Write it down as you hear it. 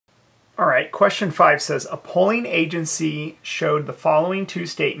All right, question 5 says, a polling agency showed the following two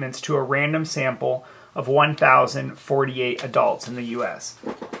statements to a random sample of 1,048 adults in the U.S.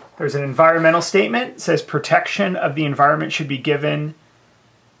 There's an environmental statement. It says protection of the environment should be given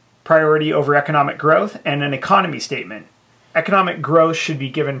priority over economic growth, and an economy statement. Economic growth should be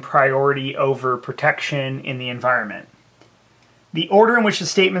given priority over protection in the environment. The order in which the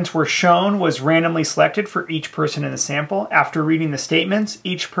statements were shown was randomly selected for each person in the sample. After reading the statements,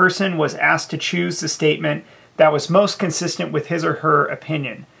 each person was asked to choose the statement that was most consistent with his or her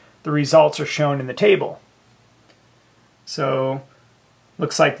opinion. The results are shown in the table. So,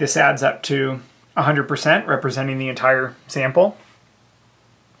 looks like this adds up to 100%, representing the entire sample.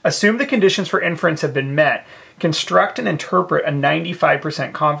 Assume the conditions for inference have been met. Construct and interpret a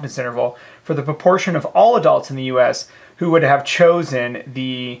 95% confidence interval for the proportion of all adults in the U.S. who would have chosen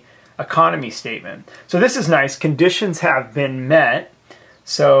the economy statement. So this is nice. Conditions have been met.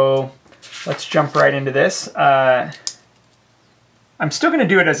 So let's jump right into this. I'm still going to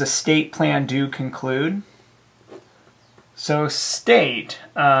do it as a state, plan, do, conclude. So state,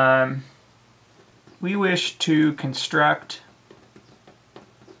 we wish to construct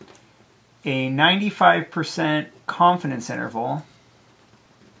a 95% confidence interval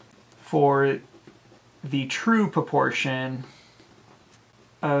for the true proportion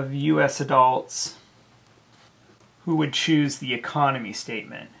of U.S. adults who would choose the economy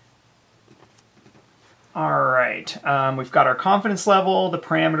statement. All right, we've got our confidence level, the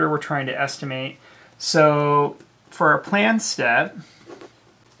parameter we're trying to estimate. So for our plan step,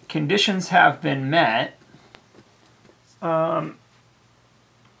 conditions have been met.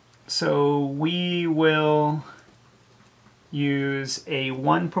 So we will use a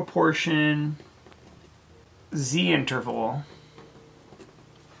one proportion z interval.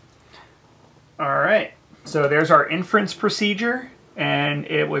 All right, so there's our inference procedure, and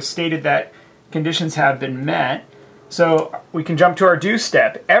it was stated that conditions have been met. So we can jump to our do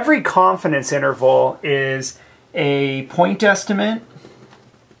step. Every confidence interval is a point estimate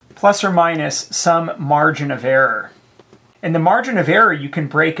plus or minus some margin of error. And the margin of error you can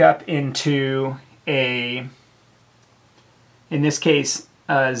break up into a, in this case,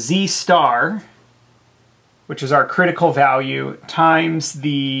 z star, which is our critical value, times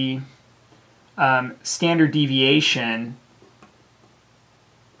the standard deviation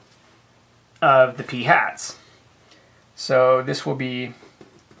of the p-hats. So this will be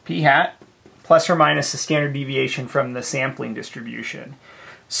p-hat plus or minus the standard deviation from the sampling distribution.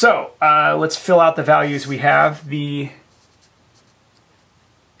 So let's fill out the values we have. The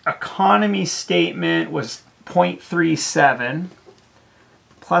economy statement was 0.37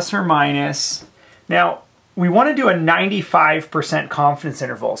 plus or minus. Now we want to do a 95% confidence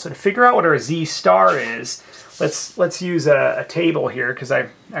interval. So to figure out what our z star is, let's use a table here, because I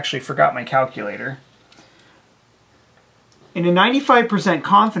actually forgot my calculator. In a 95%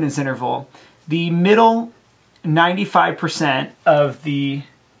 confidence interval, the middle 95% of the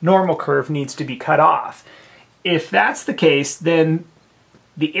normal curve needs to be cut off. If that's the case, then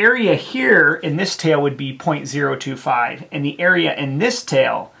the area here in this tail would be 0.025, and the area in this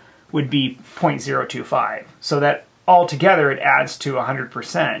tail would be 0.025. So that altogether it adds to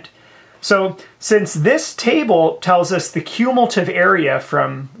 100%. So since this table tells us the cumulative area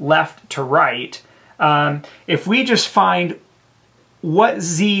from left to right, if we just find what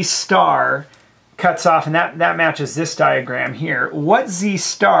z star cuts off, and that matches this diagram here, what z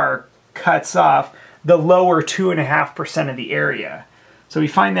star cuts off the lower 2.5% of the area. So we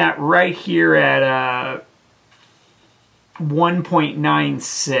find that right here at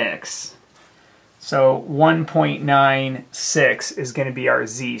 1.96. So 1.96 is going to be our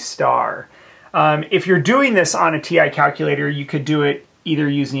z star. If you're doing this on a TI calculator, you could do it either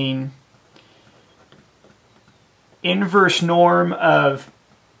using inverse norm of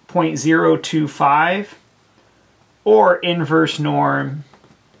 0.025 or inverse norm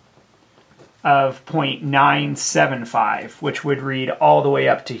of 0.975, which would read all the way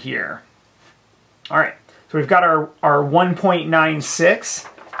up to here. All right, so we've got our 1.96.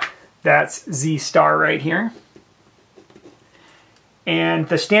 That's z star right here. And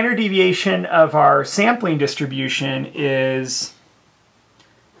the standard deviation of our sampling distribution is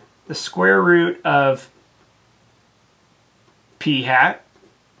the square root of p hat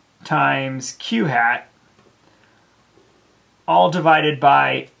times q hat, all divided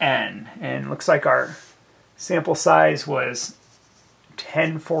by n. And it looks like our sample size was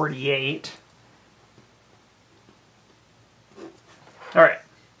 1048. All right,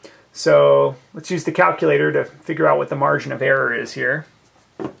 so let's use the calculator to figure out what the margin of error is here.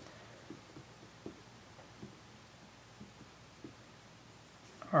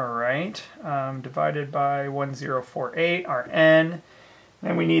 All All right, divided by 1048, our n.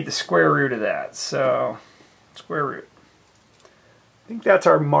 Then we need the square root of that, so square root. I think that's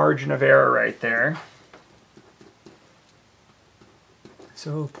our margin of error right there.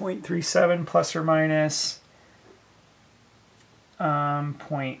 So 0.37 plus or minus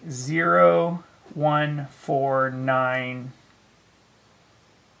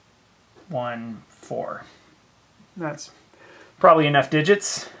 0.0149114. That's probably enough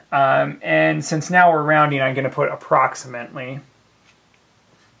digits. And since now we're rounding, I'm going to put approximately.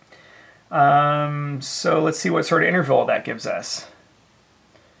 So let's see what sort of interval that gives us.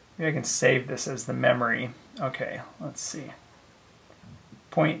 Maybe I can save this as the memory. Okay, let's see.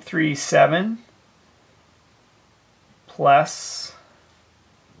 0.37 plus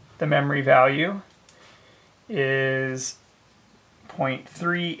the memory value is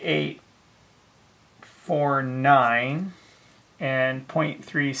 0.3849, and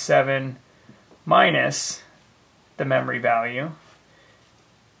 0.37 minus the memory value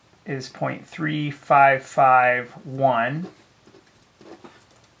is 0.3551.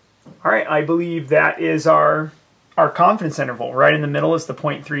 All right, I believe that is our confidence interval. Right in the middle is the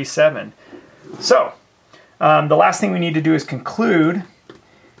 0.37. So the last thing we need to do is conclude.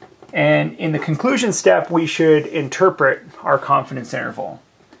 And in the conclusion step, we should interpret our confidence interval.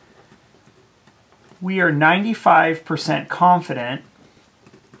 We are 95% confident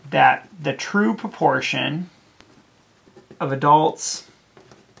that the true proportion of adults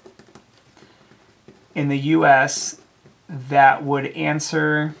in the US that would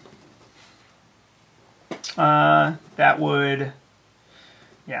answer that would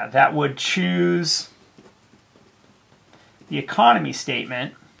choose the economy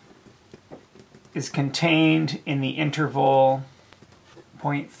statement is contained in the interval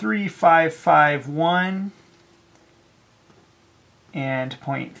 0.3551 and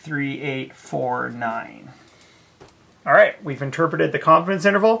 0.3849. All right, we've interpreted the confidence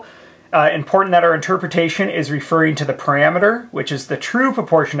interval. Important that our interpretation is referring to the parameter, which is the true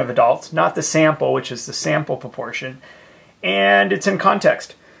proportion of adults, not the sample, which is the sample proportion, and it's in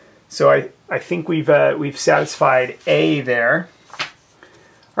context. So I think we've satisfied A there.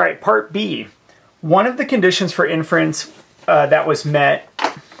 All right, part B. One of the conditions for inference that was met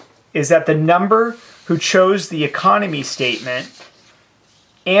is that the number who chose the economy statement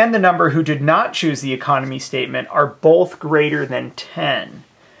and the number who did not choose the economy statement are both greater than 10.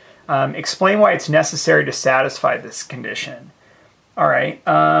 Explain why it's necessary to satisfy this condition. All right.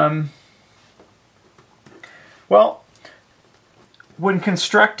 Well, when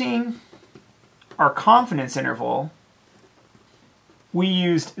constructing our confidence interval, we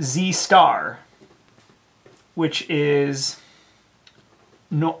used Z star, which is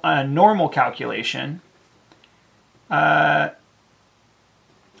a normal calculation,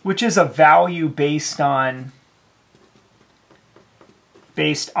 which is a value based on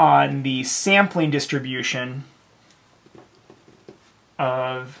the sampling distribution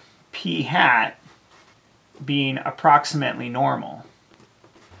of p hat being approximately normal.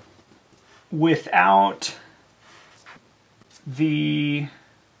 Without the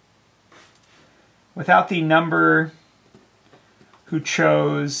number who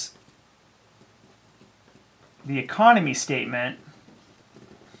chose the economy statement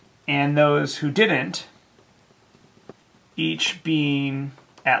and those who didn't, each being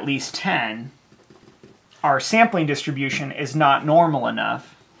at least 10, our sampling distribution is not normal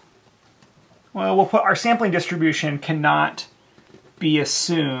enough. Well, we'll put our sampling distribution cannot be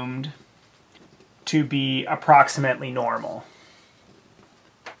assumed to be approximately normal.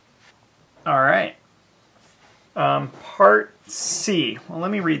 All right. Part C. Well,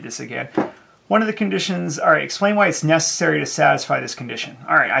 let me read this again. One of the conditions, all right, explain why it's necessary to satisfy this condition.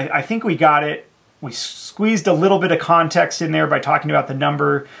 All right, I think we got it. We squeezed a little bit of context in there by talking about the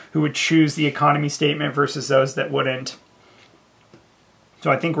number who would choose the economy statement versus those that wouldn't.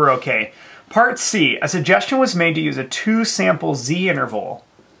 So I think we're okay. Part C, a suggestion was made to use a two-sample Z interval.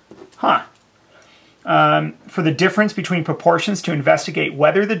 For the difference between proportions to investigate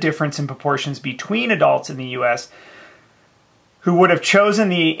whether the difference in proportions between adults in the US who would have chosen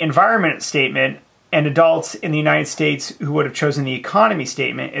the environment statement and adults in the United States who would have chosen the economy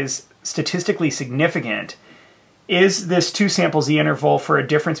statement is statistically significant. Is this two-sample Z interval for a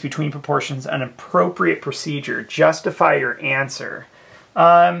difference between proportions an appropriate procedure? Justify your answer.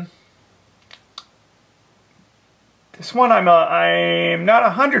 This one I'm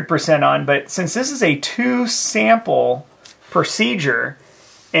not 100% on, but since this is a two-sample procedure,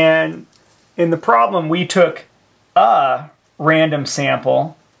 and in the problem we took a random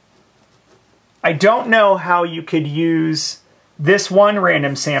sample, I don't know how you could use this one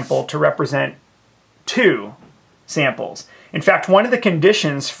random sample to represent 2 samples. In fact, one of the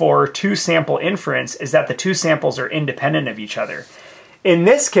conditions for 2-sample inference is that the 2 samples are independent of each other. In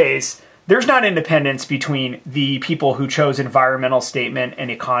this case, there's not independence between the people who chose environmental statement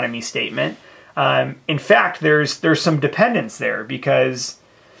and economy statement. In fact, there's some dependence there because,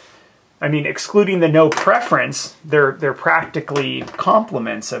 I mean, excluding the no preference, they're practically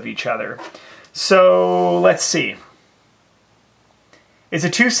complements of each other. So let's see. Is a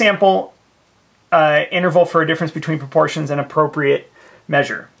 2-sample interval for a difference between proportions an appropriate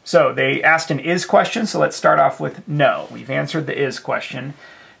measure? So they asked an is question, so let's start off with no. We've answered the is question.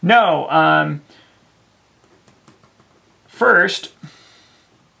 No. First,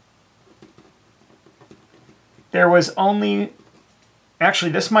 there was only...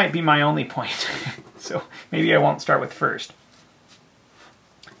 Actually, this might be my only point, so maybe I won't start with first.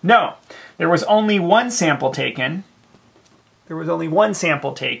 No, there was only one sample taken. There was only one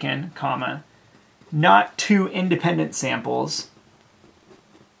sample taken, comma, not 2 independent samples.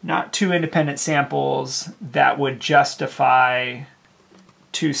 Not 2 independent samples that would justify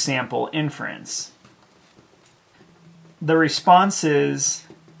 2-sample inference. The responses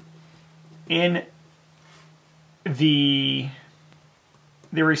in the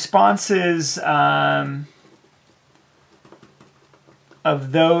responses of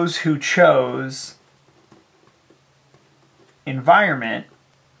those who chose environment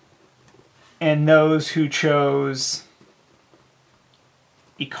and those who chose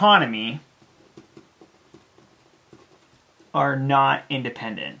economy are not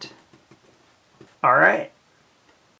independent. All right.